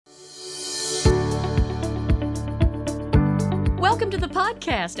Welcome to the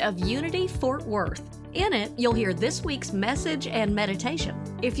podcast of Unity Fort Worth. In it, you'll hear this week's message and meditation.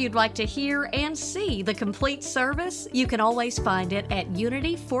 If you'd like to hear and see the complete service, you can always find it at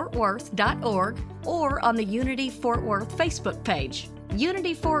unityfortworth.org or on the Unity Fort Worth Facebook page.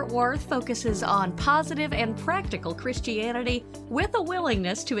 Unity Fort Worth focuses on positive and practical Christianity with a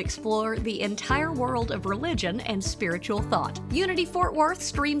willingness to explore the entire world of religion and spiritual thought. Unity Fort Worth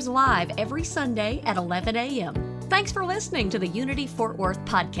streams live every Sunday at 11 a.m. Thanks for listening to the Unity Fort Worth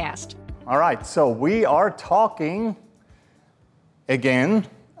podcast. All right, so we are talking again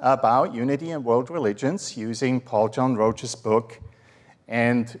about unity and world religions using Paul John Roach's book.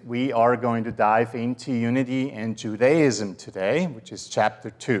 And we are going to dive into unity and Judaism today, which is chapter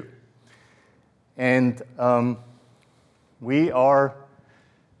 2. And we are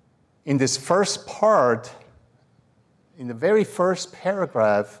in this first part, in the very first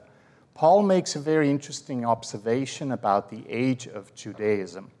paragraph, Paul makes a very interesting observation about the age of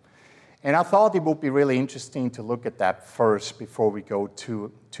Judaism. And I thought it would be really interesting to look at that first before we go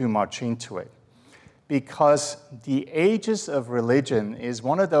too much into it. Because the ages of religion is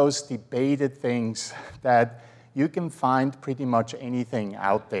one of those debated things that you can find pretty much anything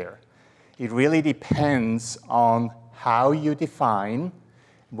out there. It really depends on how you define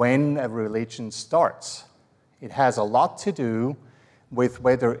when a religion starts. It has a lot to do with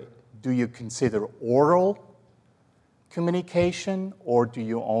whether do you consider oral communication or do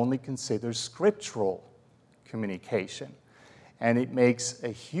you only consider scriptural communication. And it makes a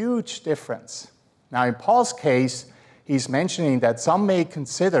huge difference. Now, in Paul's case, he's mentioning that some may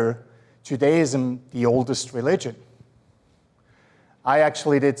consider Judaism the oldest religion. I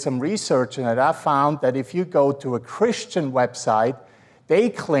actually did some research and I found that if you go to a Christian website, they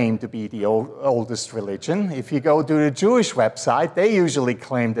claim to be the oldest religion. If you go to the Jewish website, they usually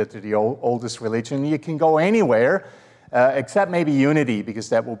claim that they're the oldest religion. You can go anywhere, except maybe Unity, because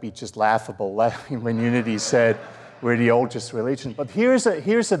that would be just laughable when Unity said, we're the oldest religion. But here's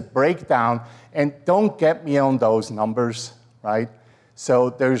a breakdown, and don't get me on those numbers, right? So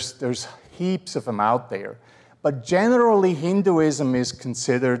there's heaps of them out there. But generally, Hinduism is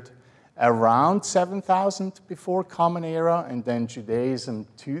considered around 7,000 before Common Era, and then Judaism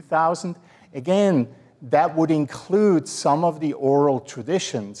 2,000. Again, that would include some of the oral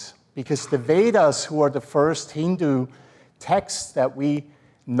traditions, because the Vedas, who are the first Hindu texts that we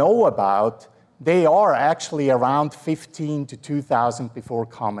know about, they are actually around 15 to 2,000 before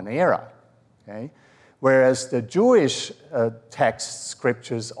Common Era, okay? Whereas the Jewish text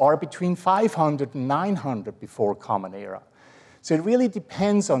scriptures are between 500 and 900 before Common Era. So it really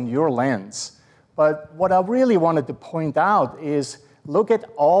depends on your lens. But what I really wanted to point out is look at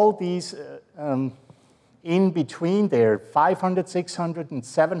all these in between there, 500, 600, and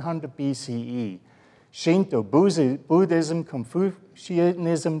 700 BCE. Shinto, Buddhism,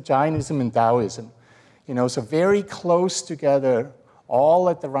 Confucianism, Jainism, and Taoism. So very close together, all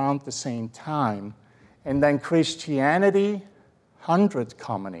at around the same time. And then Christianity, 100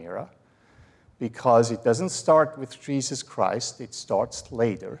 Common Era, because it doesn't start with Jesus Christ, it starts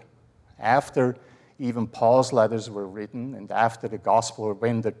later, after even Paul's letters were written, and after the gospel,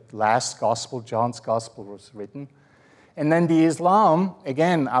 when the last gospel, John's gospel, was written. And then the Islam,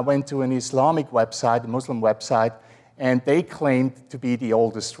 again, I went to an Islamic website, a Muslim website, and they claimed to be the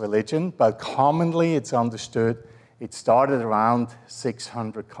oldest religion, but commonly it's understood it started around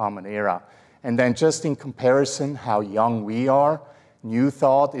 600 Common Era. And then just in comparison how young we are, New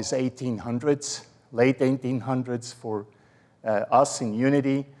Thought is 1800s, late 1800s for us in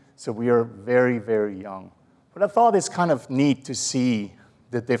Unity, so we are very, very young. But I thought it's kind of neat to see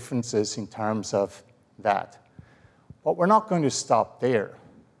the differences in terms of that. But we're not going to stop there.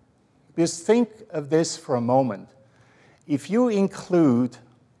 Just think of this for a moment. If you include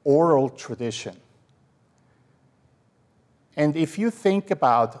oral tradition, and if you think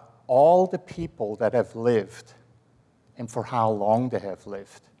about all the people that have lived and for how long they have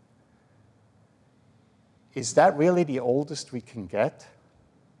lived, is that really the oldest we can get?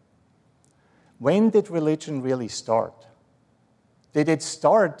 When did religion really start? Did it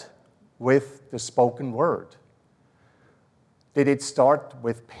start with the spoken word? Did it start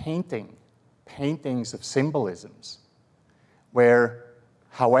with paintings of symbolisms, where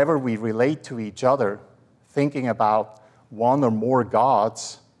however we relate to each other, thinking about one or more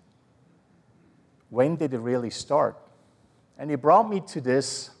gods, when did it really start? And it brought me to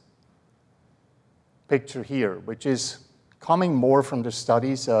this picture here, which is coming more from the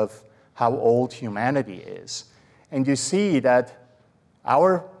studies of how old humanity is. And you see that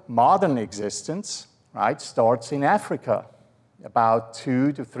our modern existence, right, starts in Africa about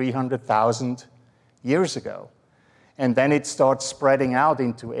 200,000 to 300,000 years ago. And then it starts spreading out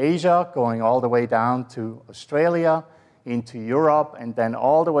into Asia, going all the way down to Australia, into Europe, and then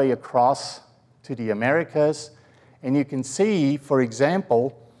all the way across to the Americas. And you can see, for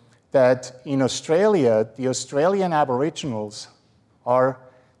example, that in Australia, the Australian Aboriginals are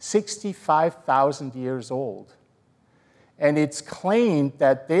 65,000 years old. And it's claimed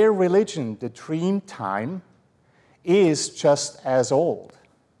that their religion, the Dreamtime, is just as old.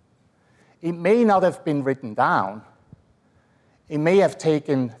 It may not have been written down. It may have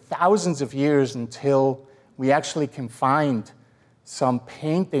taken thousands of years until we actually can find some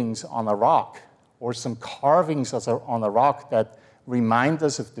paintings on a rock or some carvings on a rock that remind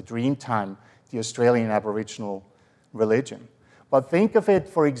us of the Dreamtime, the Australian Aboriginal religion. But think of it,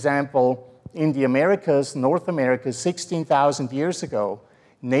 for example, in the Americas, North America, 16,000 years ago,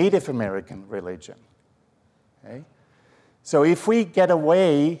 Native American religion. Okay? So if we get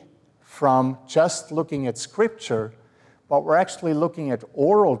away from just looking at Scripture, but we're actually looking at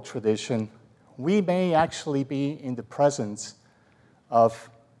oral tradition, we may actually be in the presence of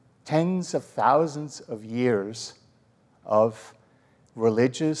tens of thousands of years of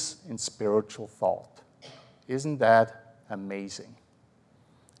religious and spiritual thought. Isn't that amazing?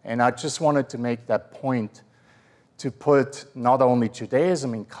 And I just wanted to make that point to put not only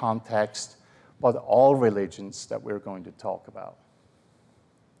Judaism in context, but all religions that we're going to talk about.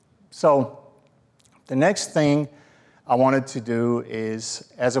 So the next thing I wanted to do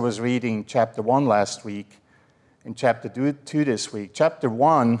is, as I was reading chapter 1 last week and chapter 2 this week, chapter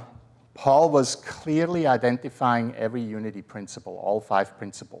 1, Paul was clearly identifying every unity principle, all 5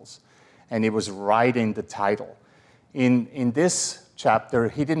 principles, and he was writing the title. In this chapter,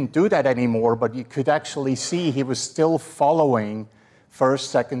 he didn't do that anymore, but you could actually see he was still following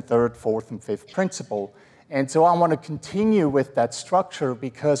first, second, third, fourth, and fifth principle. And so I want to continue with that structure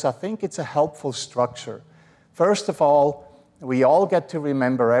because I think it's a helpful structure. First of all, we all get to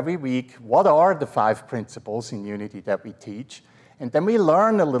remember every week what are the 5 principles in unity that we teach. And then we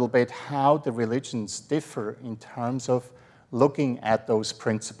learn a little bit how the religions differ in terms of looking at those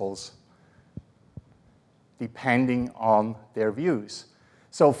principles depending on their views.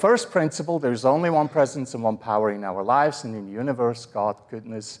 So first principle, there's only one presence and one power in our lives and in the universe, God,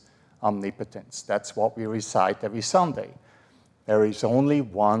 goodness, omnipotence. That's what we recite every Sunday. There is only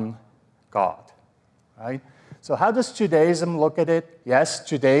one God, right? So how does Judaism look at it? Yes,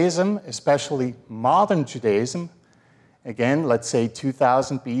 Judaism, especially modern Judaism, again, let's say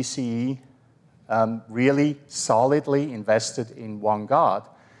 2000 BCE, really solidly invested in one God.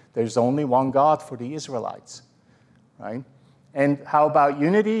 There's only one God for the Israelites, right? And how about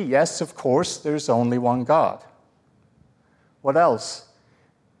unity? Yes, of course, there's only one God. What else?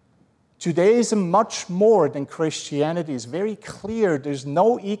 Judaism, much more than Christianity, is very clear. There's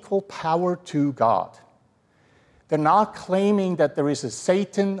no equal power to God. They're not claiming that there is a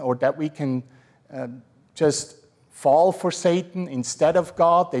Satan or that we can just fall for Satan instead of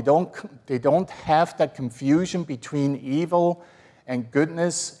God. They don't have that confusion between evil and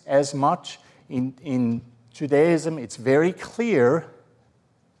goodness as much. In Judaism, it's very clear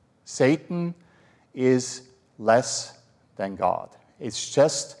Satan is less than God. It's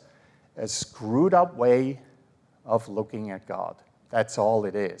just a screwed up way of looking at God. That's all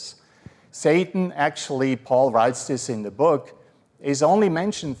it is. Satan, actually, Paul writes this in the book, is only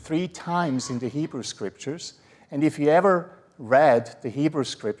mentioned 3 times in the Hebrew Scriptures. And if you ever read the Hebrew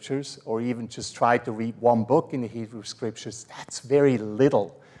Scriptures, or even just tried to read one book in the Hebrew Scriptures, that's very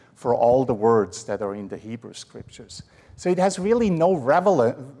little for all the words that are in the Hebrew Scriptures. So it has really no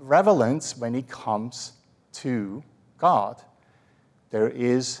relevance when it comes to God. There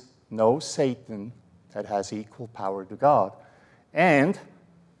is no Satan that has equal power to God. And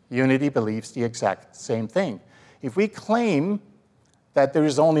unity believes the exact same thing. If we claim that there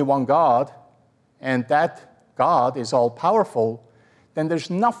is only one God, and that God is all-powerful, then there's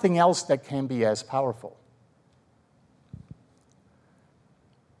nothing else that can be as powerful.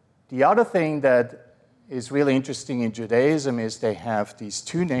 The other thing that is really interesting in Judaism is they have these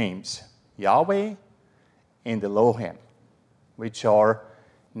 2 names, Yahweh and Elohim, which are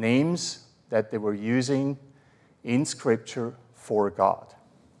names that they were using in Scripture for God.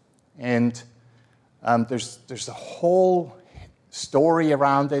 And there's a whole story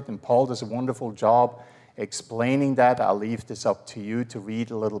around it, and Paul does a wonderful job explaining that. I'll leave this up to you to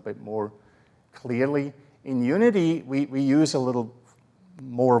read a little bit more clearly. In unity, we use a little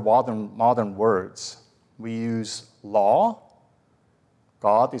more modern words. We use law.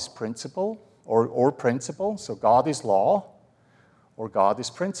 God is principle, or principle. So God is law, or God is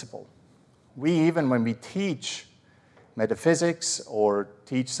principle. We even, when we teach metaphysics or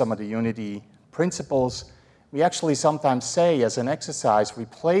teach some of the unity principles, we actually sometimes say as an exercise,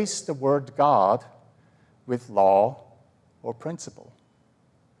 replace the word God with law or principle.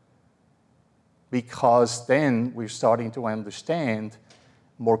 Because then we're starting to understand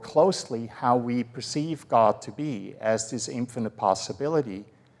more closely how we perceive God to be as this infinite possibility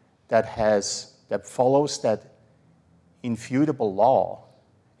that follows that infutable law,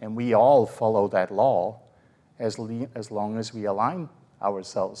 and we all follow that law as long as we align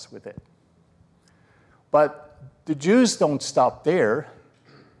ourselves with it. But the Jews don't stop there,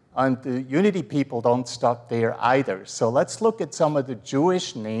 and the Unity people don't stop there either. So let's look at some of the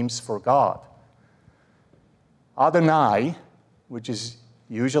Jewish names for God. Adonai, which is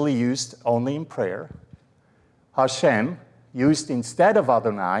usually used only in prayer. Hashem, used instead of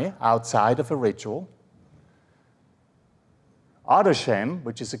Adonai, outside of a ritual. Adoshem,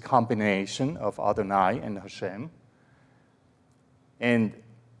 which is a combination of Adonai and Hashem. And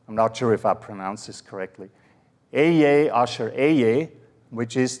I'm not sure if I pronounced this correctly. Eye, Asher Eye,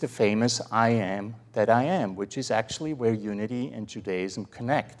 which is the famous I am that I am, which is actually where unity and Judaism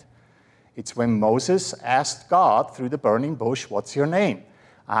connect. It's when Moses asked God through the burning bush, what's your name?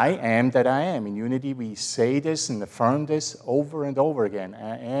 I am that I am. In unity, we say this and affirm this over and over again.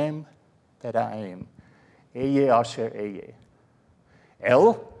 I am that I am. Eye, Asher Eye.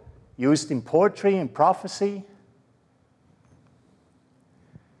 El, used in poetry and prophecy.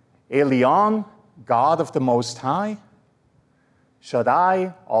 Elyon, God of the Most High.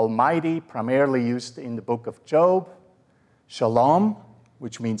 Shaddai, Almighty, primarily used in the book of Job. Shalom,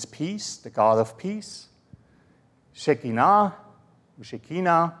 which means peace, the God of peace. Shekinah,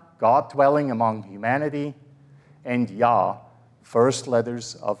 God dwelling among humanity. And Yah, first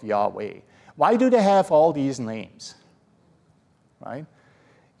letters of Yahweh. Why do they have all these names? Right?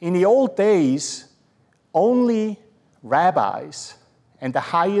 In the old days, only rabbis and the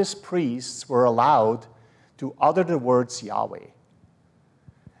highest priests were allowed to utter the words Yahweh.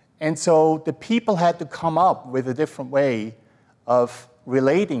 And so the people had to come up with a different way of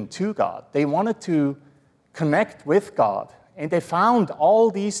relating to God. They wanted to connect with God, and they found all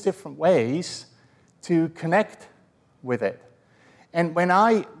these different ways to connect with it. And when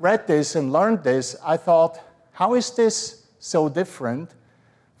I read this and learned this, I thought, how is this so different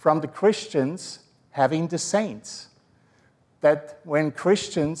from the Christians having the saints? That when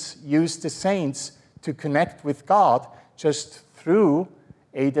Christians use the saints to connect with God just through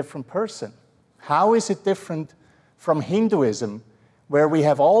a different person. How is it different from Hinduism, where we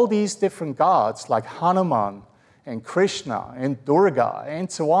have all these different gods like Hanuman and Krishna and Durga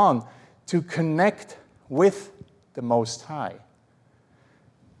and so on to connect with the Most High?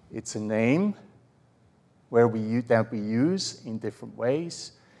 It's a name that we use in different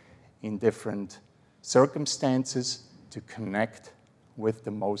ways, in different circumstances, to connect with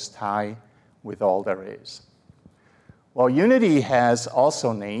the Most High, with all there is. Well, unity has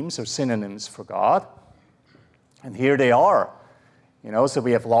also names or synonyms for God, and here they are. So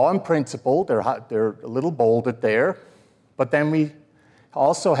we have law and principle. They're a little bolded there, but then we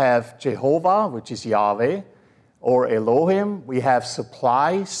also have Jehovah, which is Yahweh, or Elohim. We have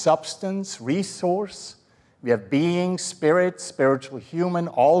supply, substance, resource. We have being, spirit, spiritual, human,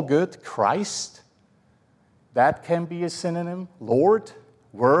 all good, Christ. That can be a synonym. Lord,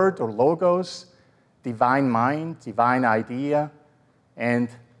 word or logos, divine mind, divine idea, and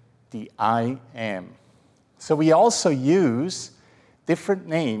the I am. So we also use different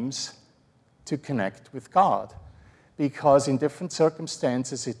names to connect with God, because in different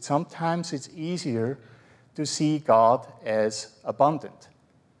circumstances, sometimes it's easier to see God as abundant,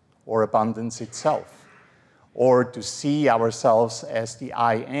 or abundance itself, or to see ourselves as the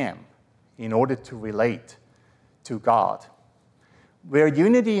I am in order to relate to God. Where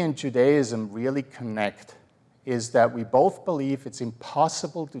unity and Judaism really connect is that we both believe it's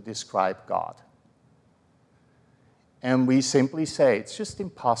impossible to describe God. And we simply say it's just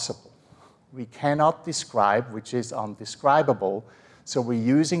impossible. We cannot describe, which is undescribable, so we're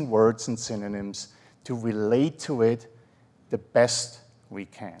using words and synonyms to relate to it the best we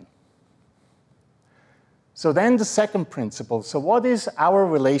can. So then the second principle, so what is our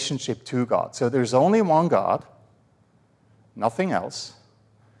relationship to God? So there's only one God, nothing else.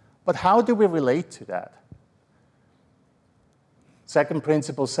 But how do we relate to that? Second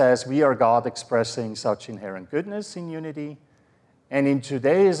principle says we are God expressing such inherent goodness in unity. And in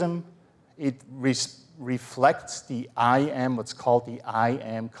Judaism, it reflects the I am, what's called the I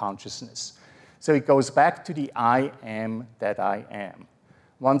am consciousness. So it goes back to the I am that I am.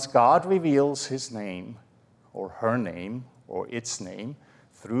 Once God reveals his name, or her name, or its name,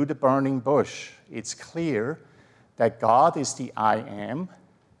 through the burning bush, it's clear that God is the I am,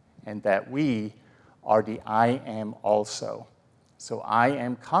 and that we are the I am also. So I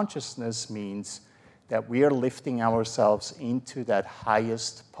am consciousness means that we are lifting ourselves into that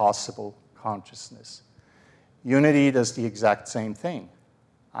highest possible consciousness. Unity does the exact same thing.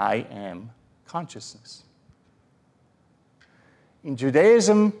 I am consciousness. In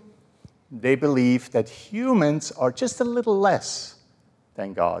Judaism, they believe that humans are just a little less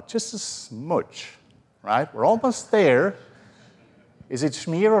than God, just a smudge, right? We're almost there. Is it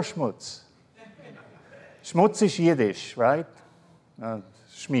Schmier or Schmutz? Schmutz is Yiddish, right?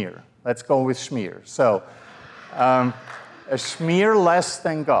 Schmier. Let's go with Schmier. So, a Schmier less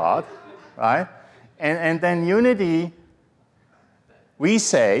than God, right? And then unity, we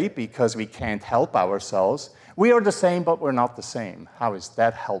say, because we can't help ourselves, we are the same, but we're not the same. How is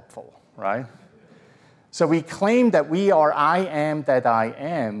that helpful, right? So we claim that we are I am that I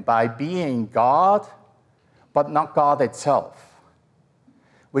am by being God, but not God itself,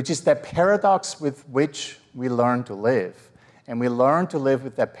 which is that paradox with which we learn to live. And we learn to live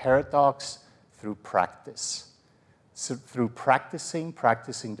with that paradox through practice. So through practicing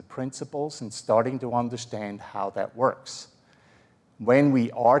the principles and starting to understand how that works. When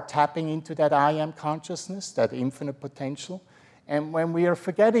we are tapping into that I am consciousness, that infinite potential, and when we are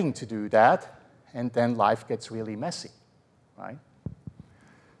forgetting to do that, and then life gets really messy, right?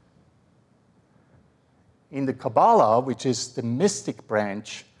 In the Kabbalah, which is the mystic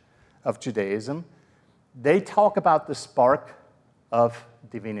branch of Judaism, they talk about the spark of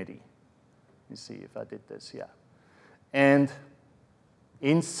divinity. You see if I did this, yeah. And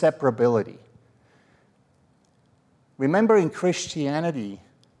inseparability. Remember, in Christianity,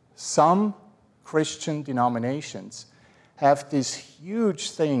 some Christian denominations have this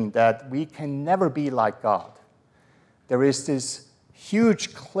huge thing that we can never be like God. There is this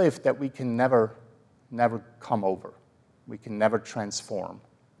huge cliff that we can never come over. We can never transform.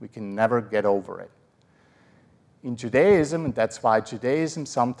 We can never get over it. In Judaism, and that's why Judaism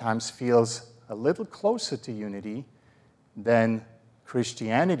sometimes feels a little closer to unity than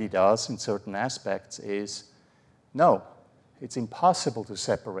Christianity does in certain aspects, is no, it's impossible to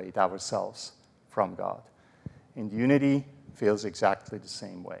separate ourselves from God. And unity feels exactly the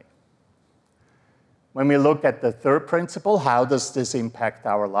same way. When we look at the third principle, how does this impact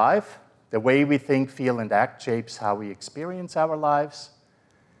our life? The way we think, feel, and act shapes how we experience our lives.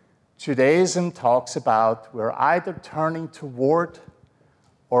 Judaism talks about we're either turning toward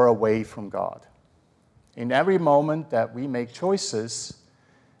or away from God. In every moment that we make choices,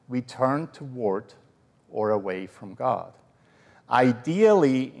 we turn toward or away from God.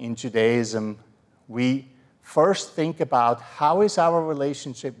 Ideally, in Judaism, we first think about how is our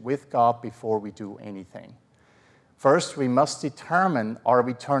relationship with God before we do anything. First, we must determine, are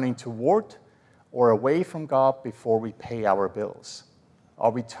we turning toward or away from God before we pay our bills? Are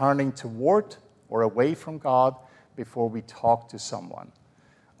we turning toward or away from God before we talk to someone?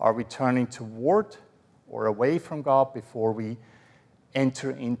 Are we turning toward or away from God before we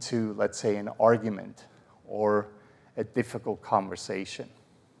enter into, let's say, an argument or a difficult conversation?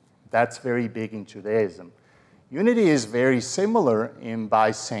 That's very big in Judaism. Unity is very similar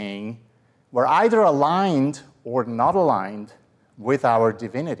by saying we're either aligned or not aligned with our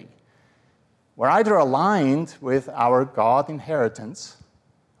divinity. We're either aligned with our God inheritance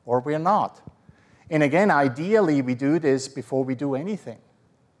or we're not. And again, ideally, we do this before we do anything.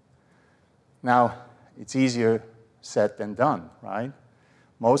 Now, it's easier said than done, right?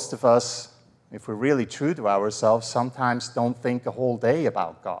 Most of us, if we're really true to ourselves, sometimes don't think a whole day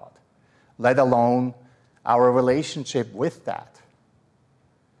about God, let alone our relationship with that.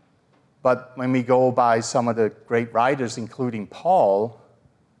 But when we go by some of the great writers, including Paul,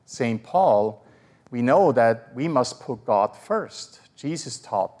 St. Paul, we know that we must put God first. Jesus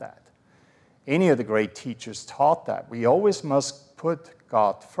taught that. Any of the great teachers taught that. We always must put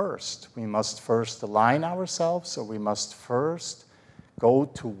God first. We must first align ourselves, or we must first go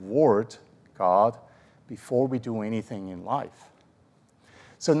toward God before we do anything in life.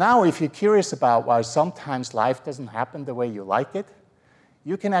 So now, if you're curious about why sometimes life doesn't happen the way you like it,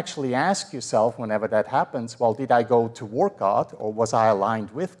 you can actually ask yourself whenever that happens, well, did I go toward God, or was I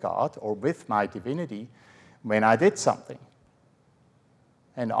aligned with God, or with my divinity when I did something?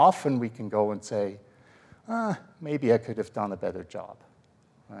 And often we can go and say, maybe I could have done a better job,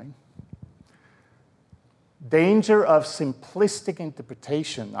 right? Danger of simplistic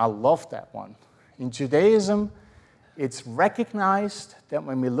interpretation. I love that one. In Judaism, it's recognized that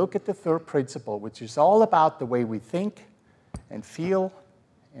when we look at the third principle, which is all about the way we think and feel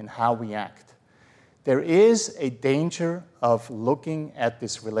and how we act, there is a danger of looking at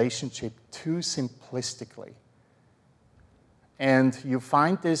this relationship too simplistically. And you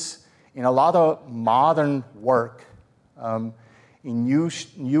find this In a lot of modern work, in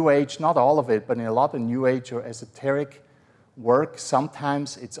New Age, not all of it, but in a lot of New Age or esoteric work,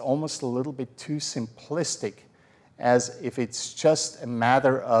 sometimes it's almost a little bit too simplistic, as if it's just a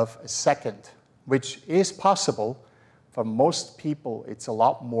matter of a second, which is possible. For most people, it's a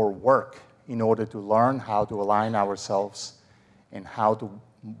lot more work in order to learn how to align ourselves and how to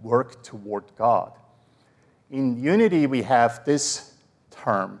work toward God. In Unity, we have this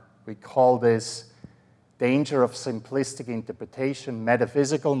term. We call this danger of simplistic interpretation,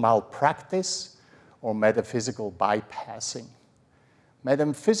 metaphysical malpractice, or metaphysical bypassing.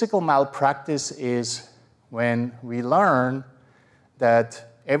 Metaphysical malpractice is when we learn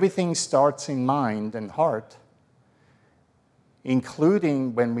that everything starts in mind and heart,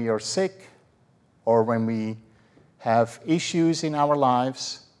 including when we are sick or when we have issues in our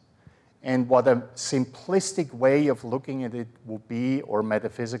lives, and what a simplistic way of looking at it would be, or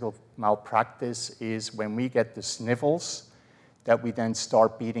metaphysical malpractice, is when we get the sniffles, that we then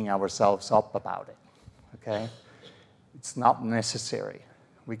start beating ourselves up about it, okay? It's not necessary.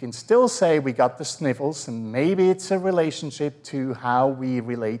 We can still say we got the sniffles, and maybe it's a relationship to how we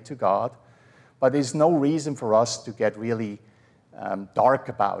relate to God, but there's no reason for us to get really dark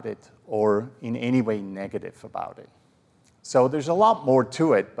about it or in any way negative about it. So there's a lot more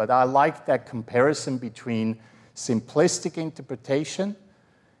to it, but I like that comparison between simplistic interpretation,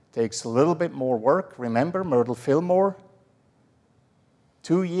 takes a little bit more work. Remember, Myrtle Fillmore,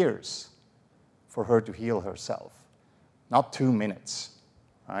 2 years for her to heal herself, not 2 minutes,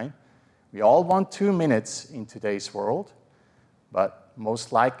 right? We all want 2 minutes in today's world, but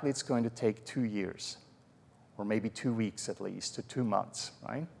most likely it's going to take 2 years, or maybe 2 weeks at least, to 2 months,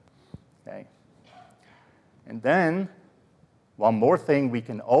 right? Okay. And then, one more thing, we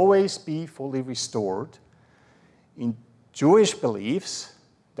can always be fully restored. In Jewish beliefs,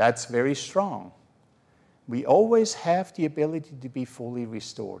 that's very strong. We always have the ability to be fully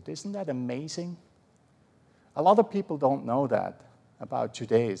restored. Isn't that amazing? A lot of people don't know that about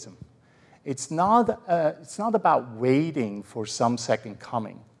Judaism. It's not about waiting for some second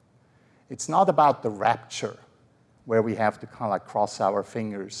coming. It's not about the rapture, where we have to kind of like cross our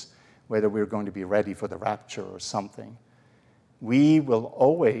fingers whether we're going to be ready for the rapture or something. We will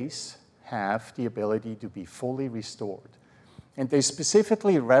always have the ability to be fully restored. And they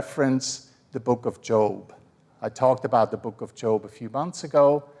specifically reference the book of Job. I talked about the book of Job a few months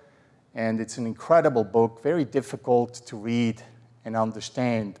ago, and it's an incredible book, very difficult to read and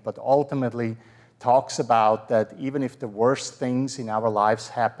understand, but ultimately talks about that even if the worst things in our lives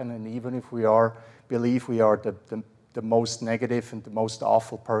happen, and even if we believe we are the most negative and the most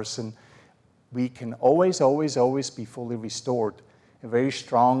awful person, we can always, always, always be fully restored. A very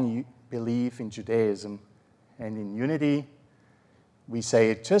strong belief in Judaism. And in Unity, we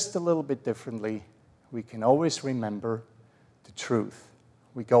say it just a little bit differently. We can always remember the truth.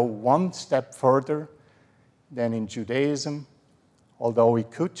 We go one step further than in Judaism, although it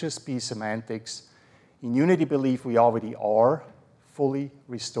could just be semantics. In Unity belief, we already are fully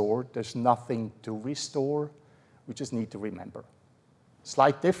restored. There's nothing to restore. We just need to remember.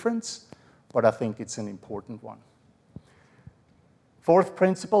 Slight difference, but I think it's an important one. Fourth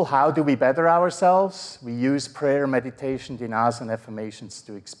principle, how do we better ourselves? We use prayer, meditation, denials, and affirmations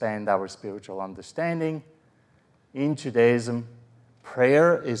to expand our spiritual understanding. In Judaism,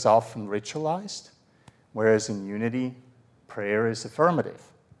 prayer is often ritualized, whereas in Unity, prayer is affirmative.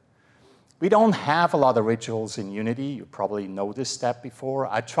 We don't have a lot of rituals in Unity. You probably noticed that before.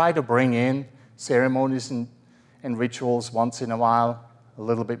 I try to bring in ceremonies and rituals once in a while, a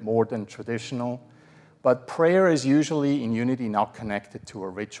little bit more than traditional. But prayer is usually in Unity not connected to a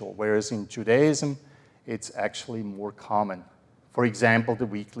ritual, whereas in Judaism, it's actually more common. For example, the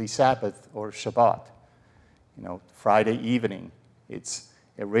weekly Sabbath or Shabbat. Friday evening, it's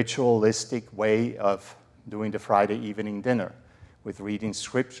a ritualistic way of doing the Friday evening dinner with reading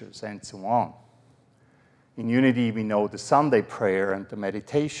scriptures and so on. In Unity, we know the Sunday prayer and the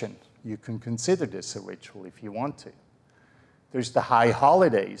meditation. You can consider this a ritual if you want to. There's the high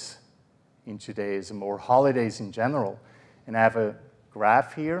holidays in Judaism, or holidays in general. And I have a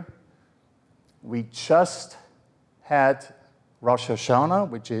graph here. We just had Rosh Hashanah,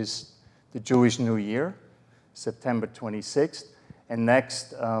 which is the Jewish New Year, September 26th. And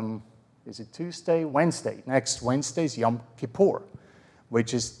next, is it Tuesday? Wednesday. Next Wednesday is Yom Kippur,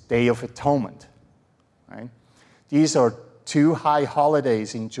 which is Day of Atonement. Right? These are two high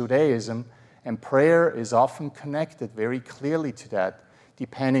holidays in Judaism, and prayer is often connected very clearly to that,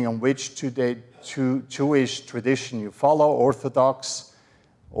 depending on which Jewish tradition you follow, Orthodox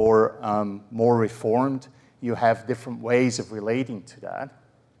or more Reformed. You have different ways of relating to that.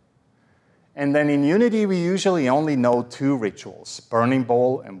 And then in Unity, we usually only know 2 rituals, burning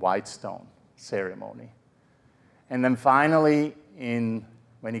bowl and white stone ceremony. And then finally,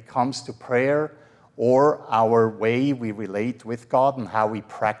 when it comes to prayer or our way we relate with God and how we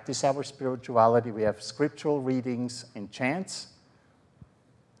practice our spirituality, we have scriptural readings and chants.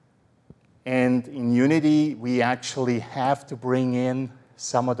 And in Unity, we actually have to bring in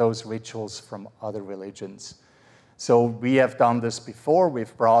some of those rituals from other religions. So we have done this before.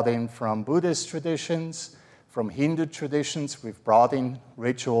 We've brought in from Buddhist traditions, from Hindu traditions. We've brought in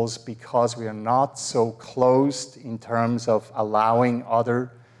rituals because we are not so closed in terms of allowing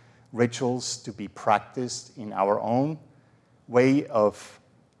other rituals to be practiced in our own way of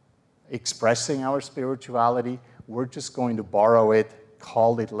expressing our spirituality. We're just going to borrow it,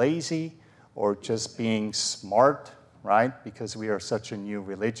 call it lazy, or just being smart, right? Because we are such a new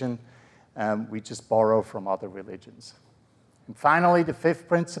religion. We just borrow from other religions. And finally, the 5th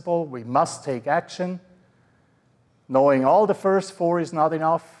principle, we must take action. Knowing all the first 4 is not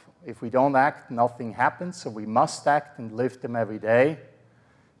enough. If we don't act, nothing happens. So we must act and live them every day.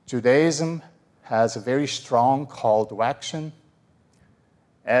 Judaism has a very strong call to action,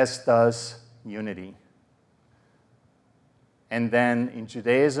 as does Unity. And then in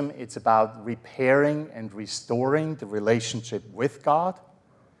Judaism, it's about repairing and restoring the relationship with God,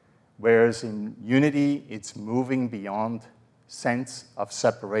 whereas in Unity, it's moving beyond sense of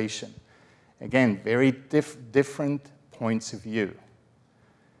separation. Again, very different points of view.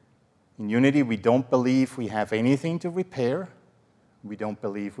 In Unity, we don't believe we have anything to repair. We don't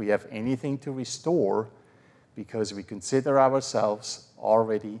believe we have anything to restore because we consider ourselves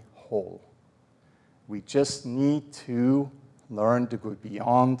already whole. We just need to learn to go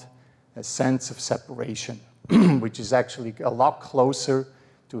beyond a sense of separation, which is actually a lot closer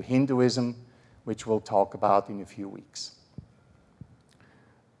to Hinduism, which we'll talk about in a few weeks.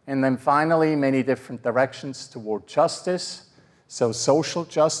 And then finally, many different directions toward justice. So social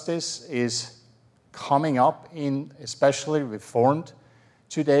justice is coming up in especially Reformed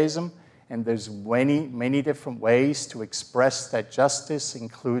Judaism, and there's many different ways to express that justice,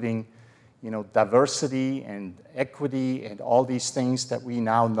 including diversity and equity and all these things that we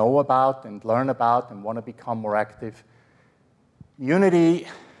now know about and learn about and want to become more active. Unity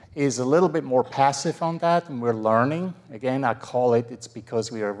is a little bit more passive on that, and we're learning. Again, I call it's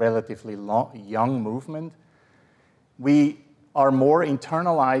because we are a relatively young movement. We are more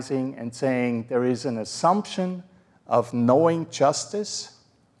internalizing and saying there is an assumption of knowing justice,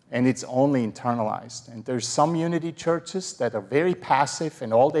 and it's only internalized. And there's some Unity churches that are very passive,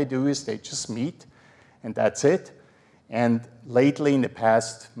 and all they do is they just meet, and that's it. And lately, in the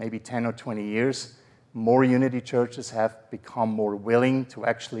past maybe 10 or 20 years, more Unity churches have become more willing to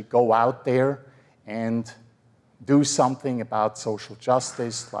actually go out there and do something about social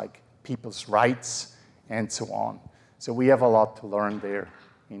justice, like people's rights, and so on. So we have a lot to learn there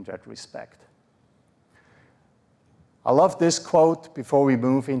in that respect. I love this quote before we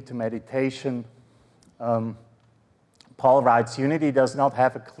move into meditation. Paul writes, "Unity does not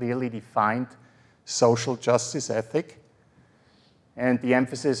have a clearly defined social justice ethic, and the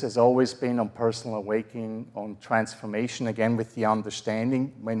emphasis has always been on personal awakening, on transformation, again with the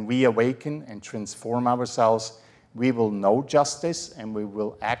understanding when we awaken and transform ourselves, we will know justice and we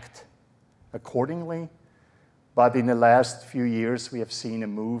will act accordingly. But in the last few years, we have seen a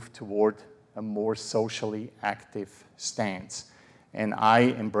move toward a more socially active stance. And I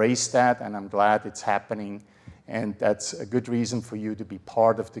embrace that, and I'm glad it's happening. And that's a good reason for you to be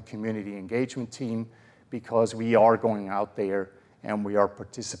part of the community engagement team, because we are going out there and we are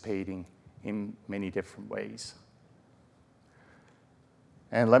participating in many different ways.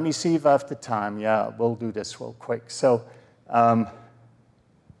 And let me see if I have the time. Yeah, we'll do this real quick. So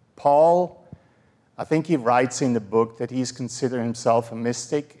Paul, I think he writes in the book that he's considered himself a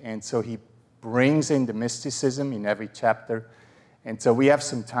mystic, and so he brings in the mysticism in every chapter. And so we have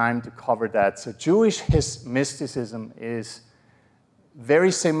some time to cover that. So Jewish mysticism is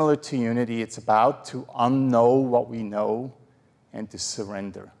very similar to Unity. It's about to unknow what we know and to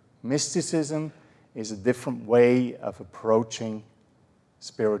surrender. Mysticism is a different way of approaching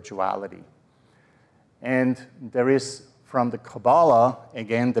spirituality. And there is, from the Kabbalah,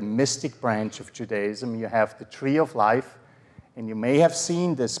 again, the mystic branch of Judaism, you have the Tree of Life, and you may have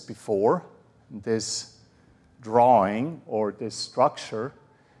seen this before, this drawing or this structure.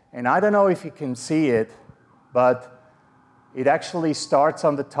 And I don't know if you can see it, but it actually starts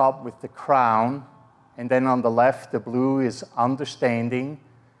on the top with the crown, and then on the left, the blue is understanding,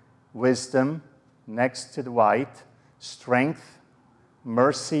 wisdom, next to the white, strength,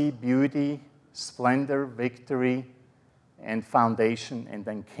 mercy, beauty, splendor, victory, and foundation, and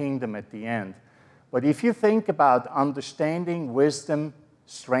then kingdom at the end. But if you think about understanding, wisdom,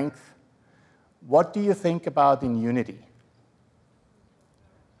 strength, what do you think about in unity?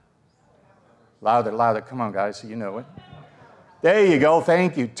 Louder, louder. Come on, guys. You know it. There you go.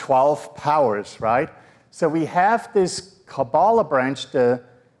 Thank you. 12 powers, right? So we have this Kabbalah branch, the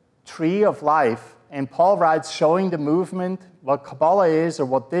tree of life, and Paul writes showing the movement, what Kabbalah is or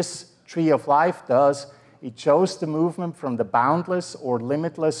what this tree of life does. It shows the movement from the boundless or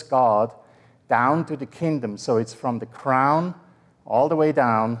limitless God down to the kingdom. So it's from the crown all the way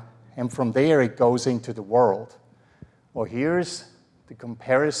down, and from there it goes into the world. Well, here's the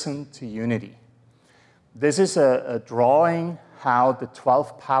comparison to unity. This is a drawing how the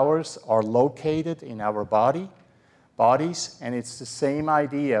 12 powers are located in our bodies, and it's the same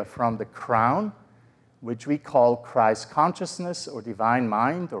idea from the crown, which we call Christ consciousness or divine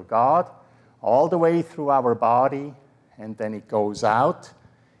mind or God, all the way through our body, and then it goes out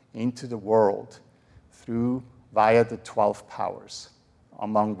into the world via the 12 powers,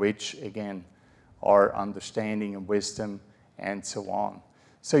 among which, again, are understanding and wisdom and so on.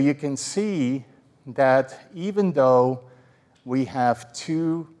 So you can see that even though we have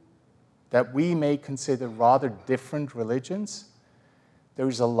two that we may consider rather different religions,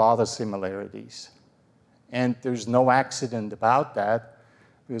 there's a lot of similarities. And there's no accident about that,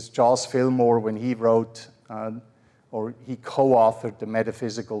 because Charles Fillmore, when he wrote or he co-authored the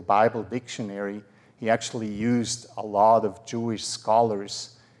Metaphysical Bible Dictionary, he actually used a lot of Jewish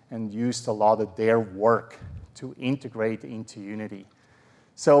scholars and used a lot of their work to integrate into unity.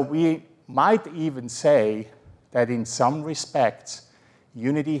 So we might even say that in some respects,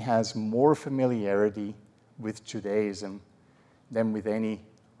 unity has more familiarity with Judaism than with any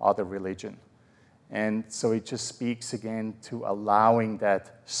other religion. And so it just speaks again to allowing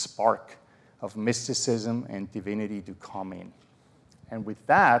that spark of mysticism and divinity to come in. And with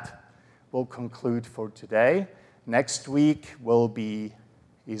that, we'll conclude for today. Next week will be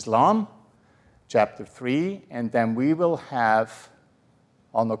Islam, chapter 3, and then we will have,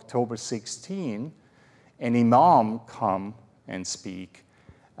 on October 16, an imam come and speak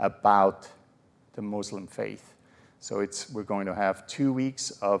about the Muslim faith. So we're going to have 2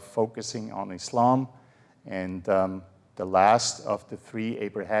 weeks of focusing on Islam and the last of the 3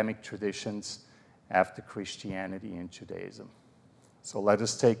 Abrahamic traditions after Christianity and Judaism. So let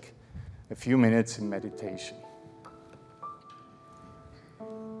us take a few minutes in meditation.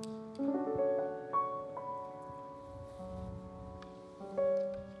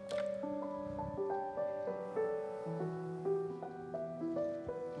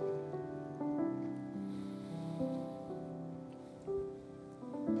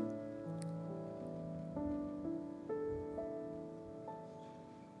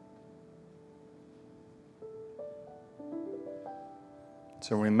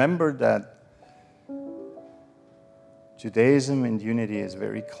 So remember that Judaism and unity is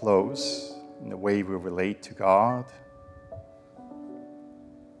very close in the way we relate to God.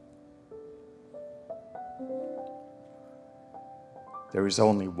 There is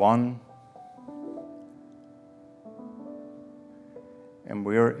only one, and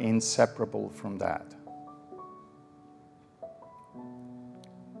we're inseparable from that.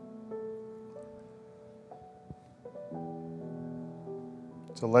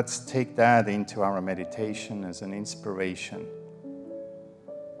 So let's take that into our meditation as an inspiration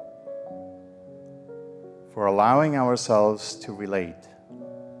for allowing ourselves to relate.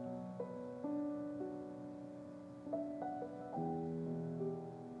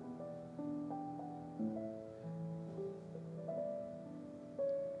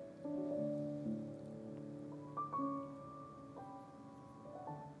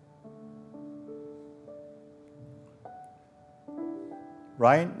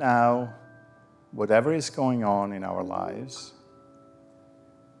 Right now, whatever is going on in our lives,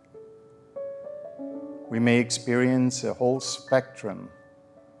 we may experience a whole spectrum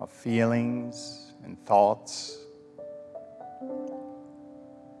of feelings and thoughts.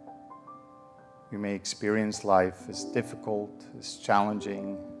 We may experience life as difficult, as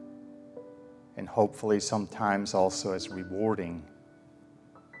challenging, and hopefully sometimes also as rewarding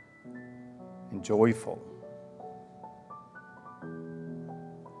and joyful.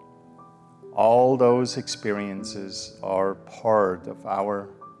 All those experiences are part of our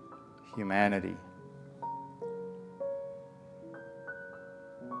humanity.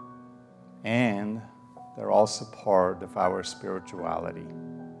 And they're also part of our spirituality.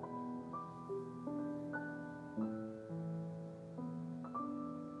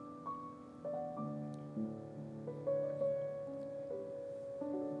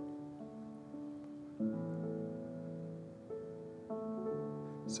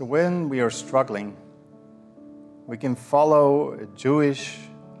 So when we are struggling, we can follow a Jewish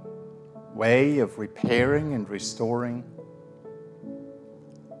way of repairing and restoring,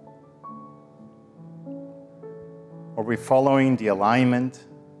 or we're following the alignment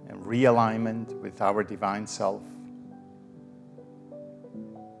and realignment with our divine self.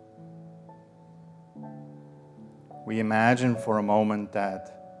 We imagine for a moment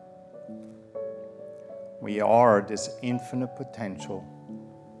that we are this infinite potential,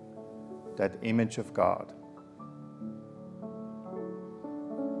 that image of God.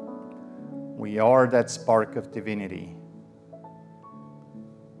 We are that spark of divinity,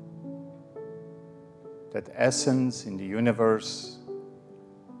 that essence in the universe,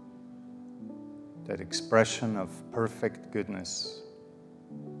 that expression of perfect goodness.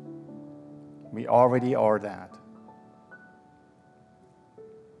 We already are that.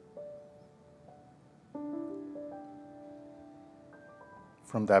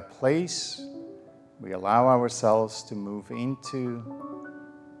 From that place, we allow ourselves to move into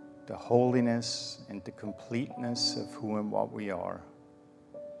the holiness and the completeness of who and what we are.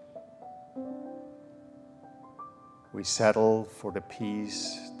 We settle for the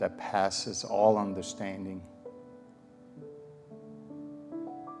peace that passes all understanding.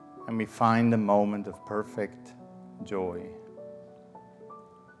 And we find a moment of perfect joy.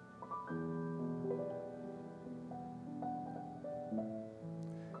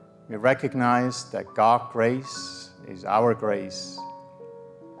 We recognize that God's grace is our grace,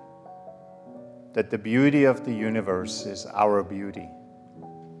 that the beauty of the universe is our beauty.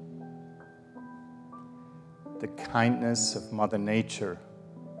 The kindness of Mother Nature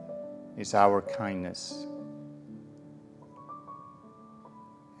is our kindness.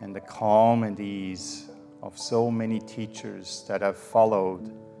 And the calm and ease of so many teachers that have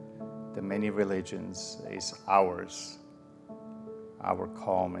followed the many religions is ours, our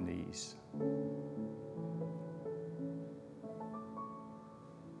calm and ease.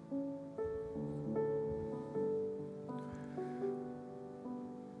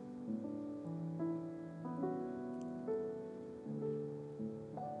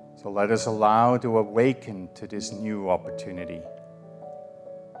 So let us allow to awaken to this new opportunity.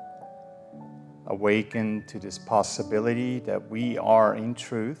 Awaken to this possibility that we are in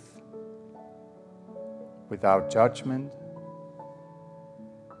truth, without judgment,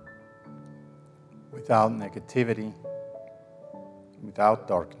 without negativity, without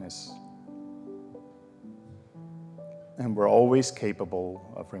darkness. And we're always capable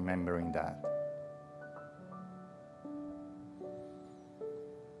of remembering that.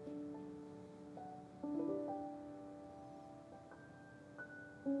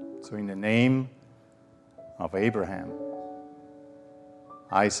 So in the name of Abraham,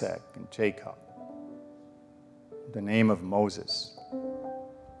 Isaac, and Jacob, the name of Moses,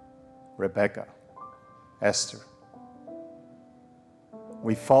 Rebecca, Esther,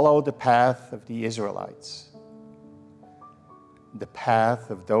 we follow the path of the Israelites, the path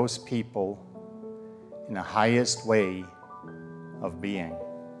of those people in the highest way of being.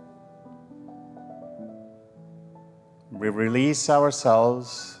 We release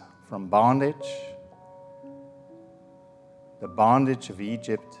ourselves from bondage, the bondage of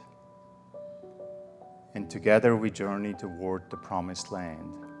Egypt, and together we journey toward the promised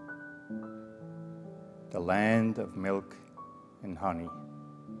land, the land of milk and honey.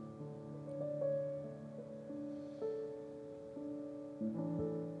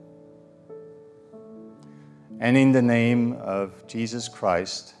 And in the name of Jesus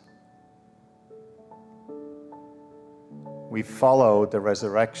Christ, we follow the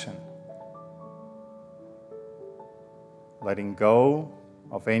resurrection, letting go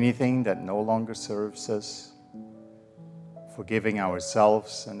of anything that no longer serves us, forgiving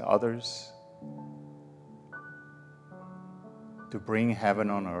ourselves and others, to bring heaven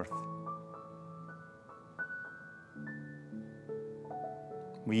on earth.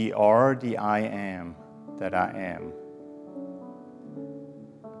 We are the I am that I am.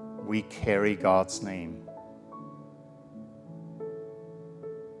 We carry God's name.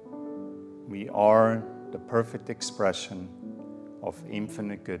 We are the perfect expression of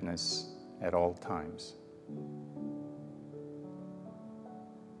infinite goodness at all times.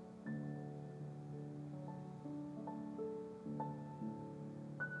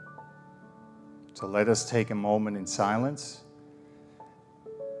 So let us take a moment in silence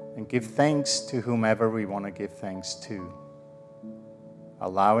and give thanks to whomever we want to give thanks to,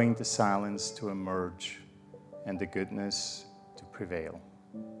 allowing the silence to emerge and the goodness to prevail.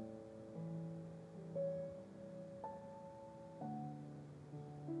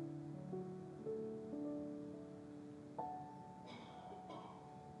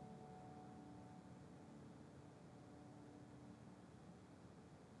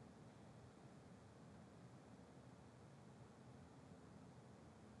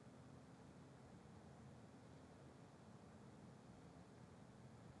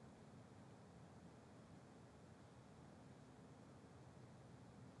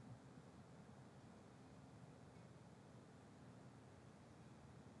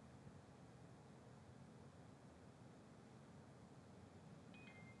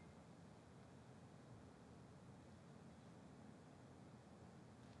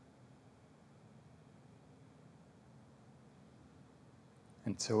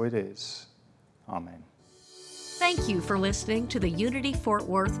 and so it is. Amen. Thank you for listening to the Unity Fort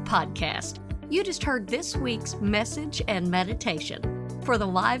Worth podcast. You just heard this week's message and meditation. For the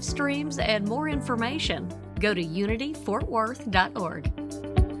live streams and more information, go to unityfortworth.org.